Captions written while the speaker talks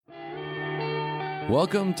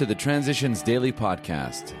Welcome to the Transitions Daily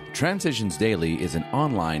podcast. Transitions Daily is an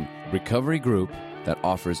online recovery group that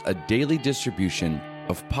offers a daily distribution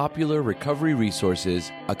of popular recovery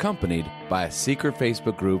resources accompanied by a secret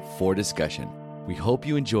Facebook group for discussion. We hope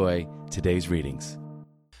you enjoy today's readings.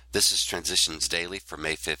 This is Transitions Daily for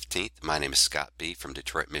May 15th. My name is Scott B. from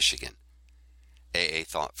Detroit, Michigan. AA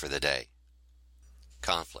Thought for the Day.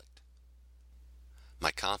 Conflict. My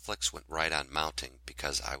conflicts went right on mounting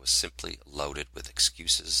because I was simply loaded with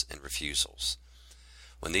excuses and refusals.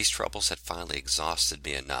 When these troubles had finally exhausted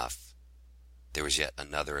me enough, there was yet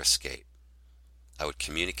another escape. I would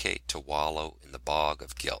communicate to wallow in the bog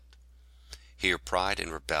of guilt. Here pride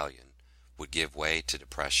and rebellion would give way to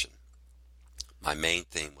depression. My main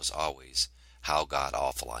theme was always how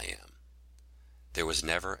god-awful I am. There was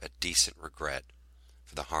never a decent regret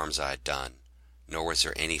for the harms I had done, nor was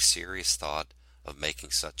there any serious thought of making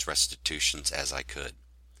such restitutions as I could.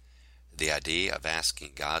 The idea of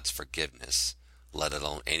asking God's forgiveness, let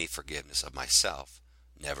alone any forgiveness of myself,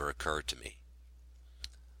 never occurred to me.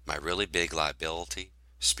 My really big liability,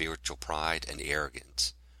 spiritual pride, and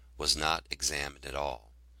arrogance was not examined at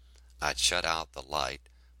all. I'd shut out the light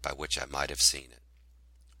by which I might have seen it.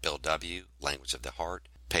 Bill W., Language of the Heart,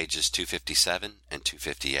 pages 257 and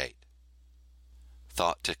 258.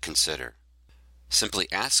 Thought to consider. Simply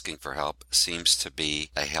asking for help seems to be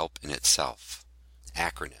a help in itself.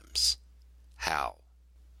 Acronyms. HOW.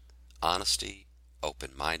 Honesty,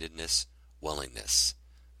 open-mindedness, willingness.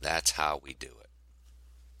 That's how we do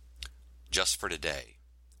it. Just for today.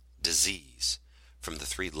 Disease, from the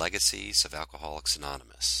 3 legacies of Alcoholics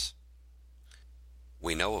Anonymous.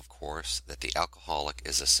 We know, of course, that the alcoholic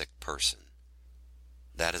is a sick person.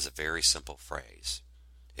 That is a very simple phrase.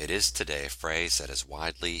 It is today a phrase that is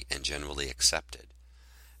widely and generally accepted,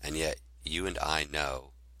 and yet you and I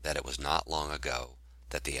know that it was not long ago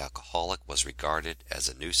that the alcoholic was regarded as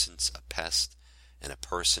a nuisance, a pest, and a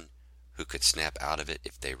person who could snap out of it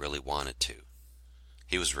if they really wanted to.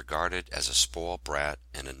 He was regarded as a spoiled brat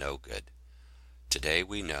and a no-good. Today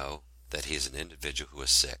we know that he is an individual who is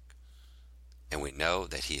sick, and we know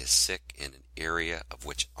that he is sick in an area of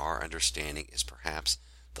which our understanding is perhaps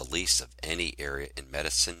the least of any area in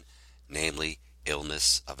medicine, namely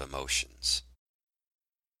illness of emotions.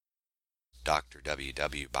 Dr. W.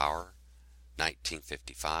 W. Bauer,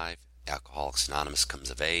 1955, Alcoholics Anonymous Comes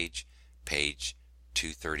of Age, page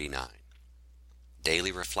 239.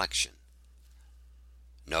 Daily Reflection.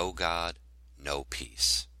 No God, no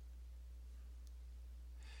peace.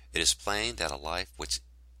 It is plain that a life which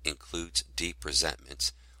includes deep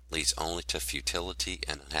resentments leads only to futility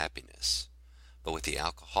and unhappiness. But with the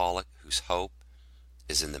alcoholic whose hope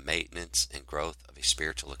is in the maintenance and growth of a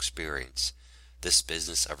spiritual experience, this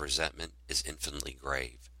business of resentment is infinitely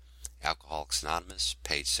grave. Alcoholics Anonymous,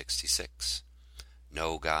 page 66.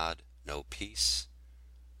 No God, no peace.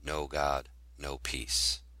 No God, no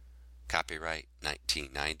peace. Copyright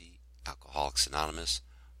 1990, Alcoholics Anonymous,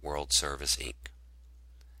 World Service, Inc.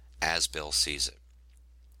 As Bill Sees It.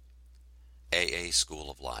 AA School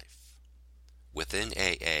of Life. Within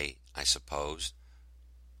AA, I suppose,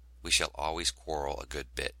 we shall always quarrel a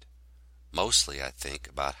good bit. Mostly I think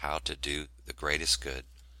about how to do the greatest good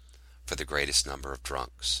for the greatest number of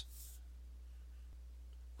drunks.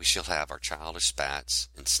 We shall have our childish spats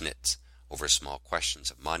and snits over small questions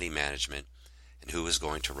of money management and who is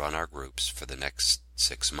going to run our groups for the next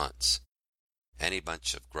 6 months. Any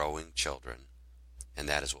bunch of growing children, and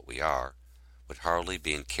that is what we are, would hardly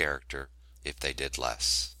be in character if they did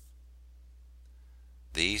less.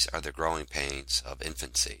 These are the growing pains of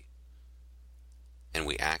infancy, and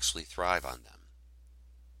we actually thrive on them.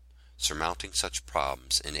 Surmounting such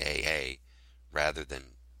problems in AA, rather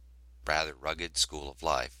rugged school of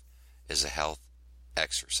life, is a health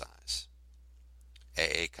exercise.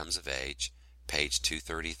 AA Comes of Age, page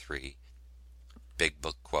 233, Big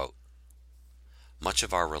Book quote. Much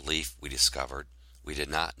of our relief, we discovered, we did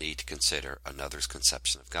not need to consider another's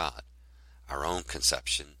conception of God. Our own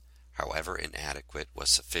conception, however inadequate, was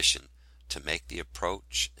sufficient to make the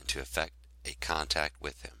approach and to effect a contact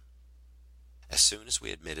with him. As soon as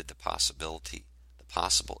we admitted the possible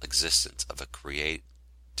existence of a creative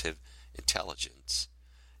intelligence,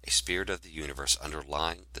 a spirit of the universe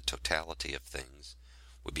underlying the totality of things,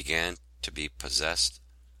 we began to be possessed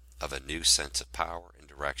of a new sense of power and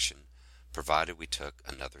direction, provided we took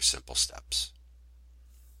another simple steps.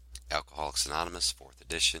 Alcoholics Anonymous, 4th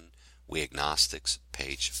edition, We Agnostics,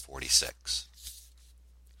 page 46.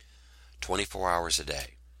 24 hours a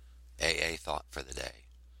day. AA Thought for the Day.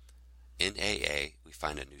 In AA, we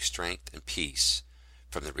find a new strength and peace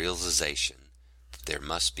from the realization that there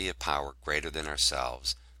must be a power greater than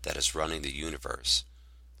ourselves that is running the universe,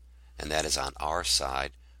 and that is on our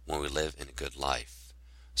side when we live in a good life.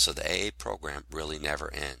 So the AA program really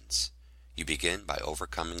never ends. You begin by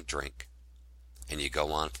overcoming drink, and you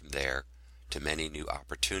go on from there to many new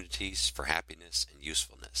opportunities for happiness and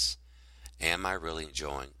usefulness. Am I really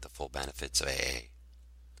enjoying the full benefits of AA?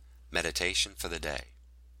 Meditation for the day.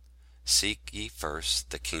 Seek ye first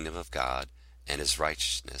the kingdom of God and his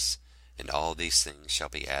righteousness, and all these things shall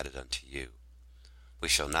be added unto you. We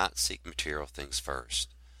shall not seek material things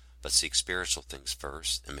first, but seek spiritual things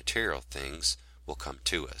first, and material things will come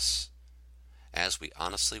to us as we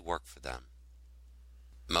honestly work for them.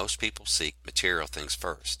 Most people seek material things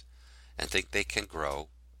first and think they can grow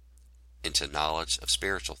into knowledge of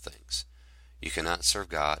spiritual things. You cannot serve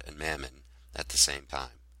God and mammon at the same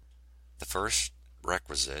time. The first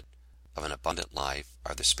requisite of an abundant life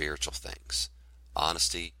are the spiritual things: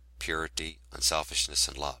 honesty, purity, unselfishness,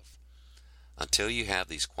 and love. Until you have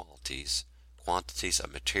these qualities, quantities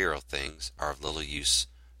of material things are of little use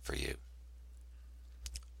for you.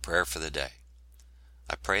 Prayer for the day.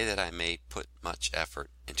 I pray that I may put much effort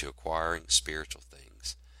into acquiring spiritual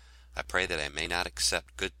things. I pray that I may not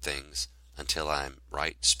accept good things until I am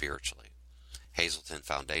right spiritually. Hazelton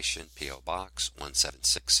Foundation, P.O. Box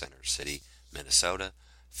 176, Center City, Minnesota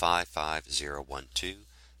 55012.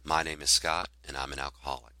 My name is Scott, and I'm an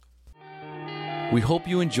alcoholic. We hope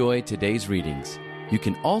you enjoyed today's readings. You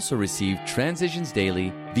can also receive Transitions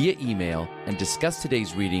Daily via email and discuss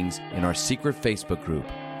today's readings in our secret Facebook group.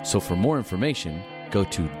 So for more information, go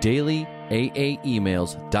to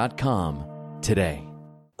dailyaaemails.com today.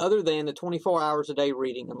 Other than the 24 hours a day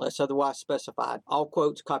reading, unless otherwise specified, all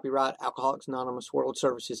quotes copyright Alcoholics Anonymous World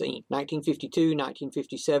Services, Inc. 1952,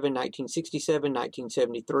 1957, 1967,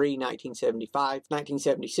 1973, 1975,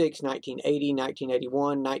 1976, 1980,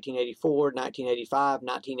 1981, 1984, 1985,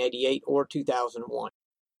 1988, or 2001.